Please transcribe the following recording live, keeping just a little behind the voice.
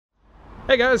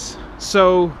Hey guys,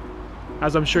 so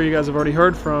as I'm sure you guys have already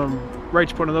heard from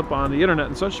Rach putting it up on the internet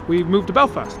and such, we've moved to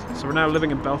Belfast. So we're now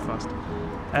living in Belfast.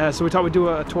 So we thought we'd do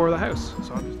a tour of the house.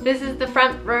 So this is the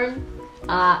front room.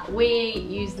 We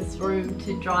use this room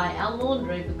to dry our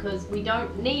laundry because we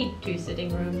don't need two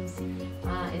sitting rooms.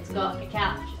 It's got a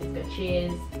couch, it's got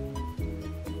chairs.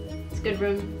 It's a good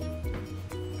room.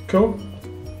 cool.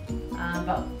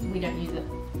 But we don't use it.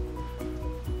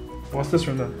 What's this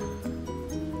room then?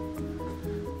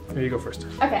 Here you go first.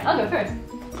 Okay, I'll go first.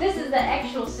 This is the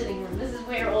actual sitting room. This is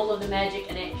where all of the magic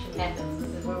and action happens.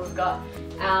 This is where we've got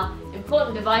our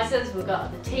important devices. We've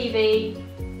got the TV.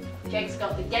 Jake's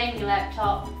got the gaming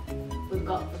laptop. We've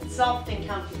got the soft and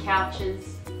comfy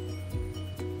couches.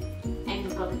 And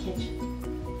we've got the kitchen.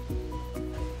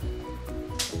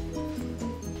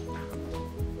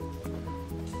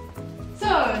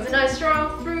 So, it's a nice stroll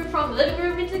through from the living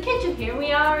room into the kitchen. Here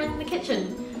we are in the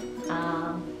kitchen.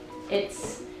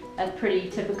 It's a pretty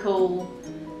typical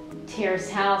terrace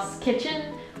house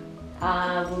kitchen.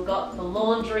 We've got the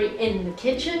laundry in the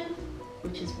kitchen,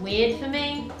 which is weird for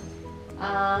me.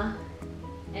 And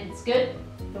it's good,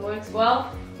 it works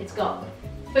well. It's got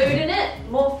food in it,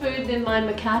 more food than my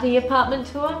McCarty apartment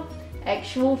tour.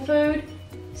 Actual food,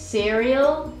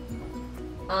 cereal.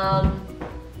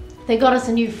 They got us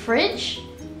a new fridge,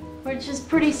 which is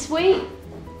pretty sweet.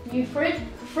 New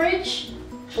fridge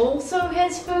also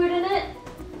has food in it.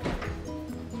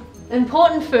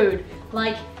 Important food,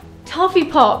 like toffee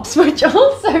pops, which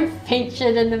also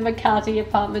featured in the McCarty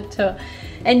apartment tour,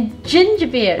 and ginger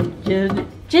beer.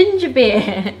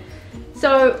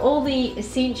 So all the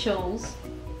essentials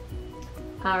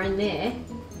are in there.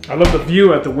 I love the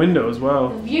view at the window as well.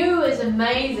 The view is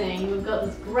amazing. We've got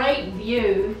this great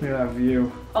view. Look at that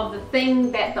view. Of the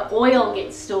thing that the oil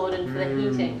gets stored in for the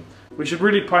heating. We should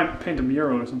really paint a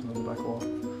mural or something on the back wall.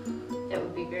 That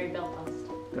would be very Belfast.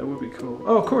 That would be cool.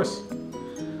 Oh, of course.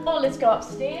 Oh, let's go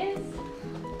upstairs.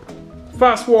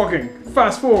 Fast walking.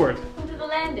 Fast forward. Onto the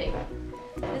landing.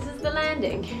 This is the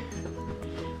landing.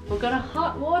 We've got a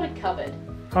hot water cupboard.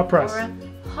 Hot press. Or a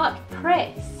hot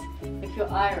press, if you're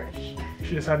Irish.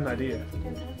 She just had an idea.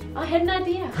 I had an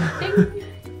idea. Ding.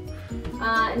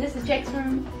 And this is Jake's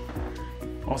room.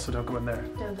 Also, don't go in there.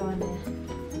 Don't go in there.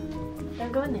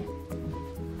 Don't go in there.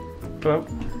 Hello.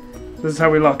 This is how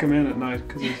we lock him in at night,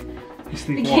 because he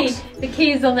sleepwalks. The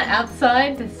key is on the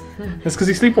outside. That's because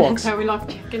he sleepwalks. That's how we lock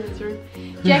Jack in his room.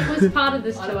 Jack was part of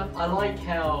this tour. I like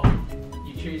how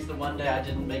you choose the one day I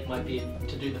didn't make my bed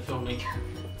to do the filming.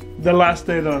 The last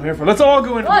day that I'm here for. Let's all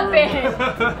go in. What bed?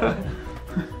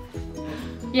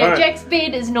 Yeah, right. Jack's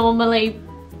bed is normally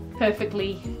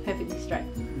perfectly straight.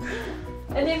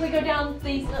 And then we go down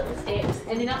these little steps,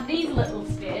 and then up these little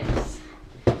steps.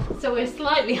 So we're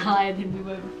slightly higher than we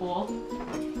were before.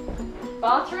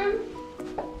 Bathroom.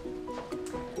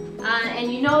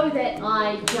 And you know that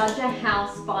I judge a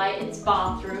house by its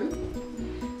bathroom.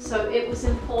 So it was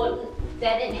important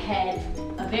that it had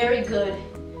a very good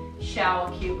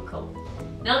shower cubicle.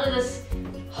 None of this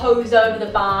hose over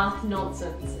the bath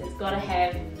nonsense. It's got to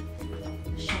have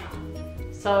a shower.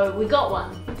 So we got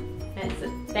one. That's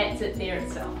it. That's it there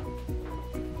itself.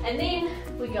 And then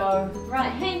we go right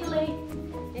handily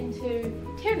into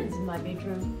Tiernan's in my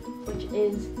bedroom, which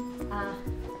is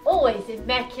always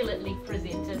immaculately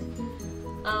presented.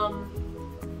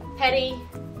 Paddy,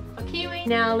 a Kiwi,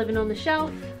 now living on the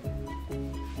shelf.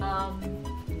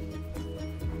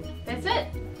 That's it.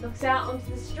 Looks out onto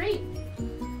the street.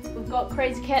 We've got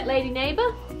Crazy Cat Lady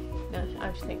Neighbour. No, I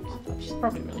just think she's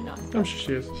probably really nice. I'm sure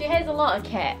she is. She has a lot of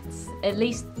cats, at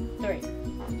least 3.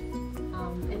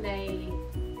 And they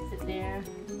sit there.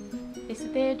 They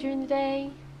sit there during the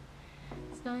day.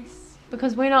 It's nice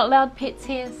because we're not allowed pets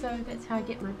here, so that's how I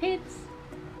get my pets.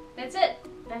 That's it.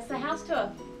 That's the house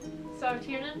tour. So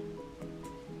Tiernan,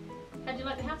 how'd you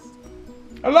like the house?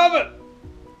 I love it.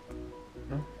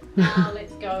 Now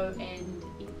let's go and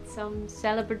eat some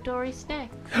celebratory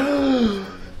snacks.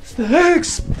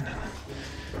 Snacks!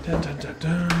 Dun, dun, dun,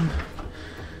 dun.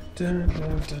 Dun,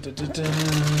 dun, dun, dun, dun, dun.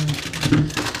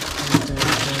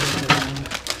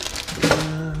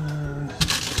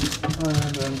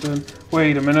 Dun, dun.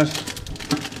 Wait a minute.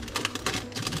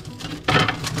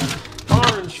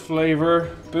 Orange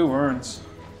flavor. Boo earns.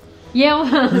 Yeah,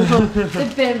 well,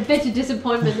 the bit of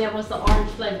disappointment there was the orange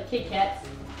flavoured Kit Kats.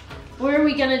 Where are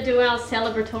we going to do our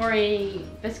celebratory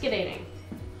biscuit eating?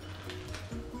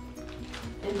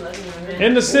 In the living room.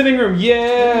 In the sitting room,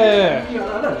 yeah! I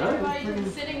don't know. Everybody in the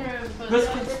sitting room for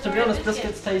Biscuits, to be honest, celebratory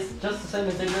biscuits taste just the same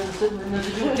as they do in the sitting room as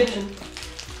they do in the kitchen.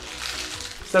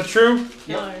 Is that true?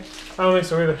 No. I don't think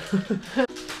so either.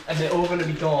 And they're all going to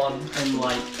be gone in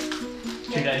like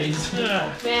 2 days.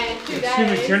 Yeah. Man, 2 It's too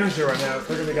many days. Tiernans here right now.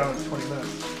 They're gonna be gone in 20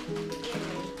 minutes.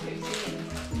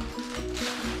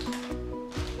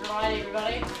 Right,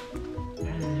 everybody.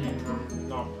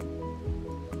 No.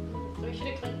 We should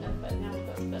have clicked them, but now we've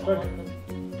got to spit Click. all of them.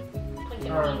 Click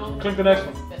it Alright, on. click the next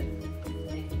one.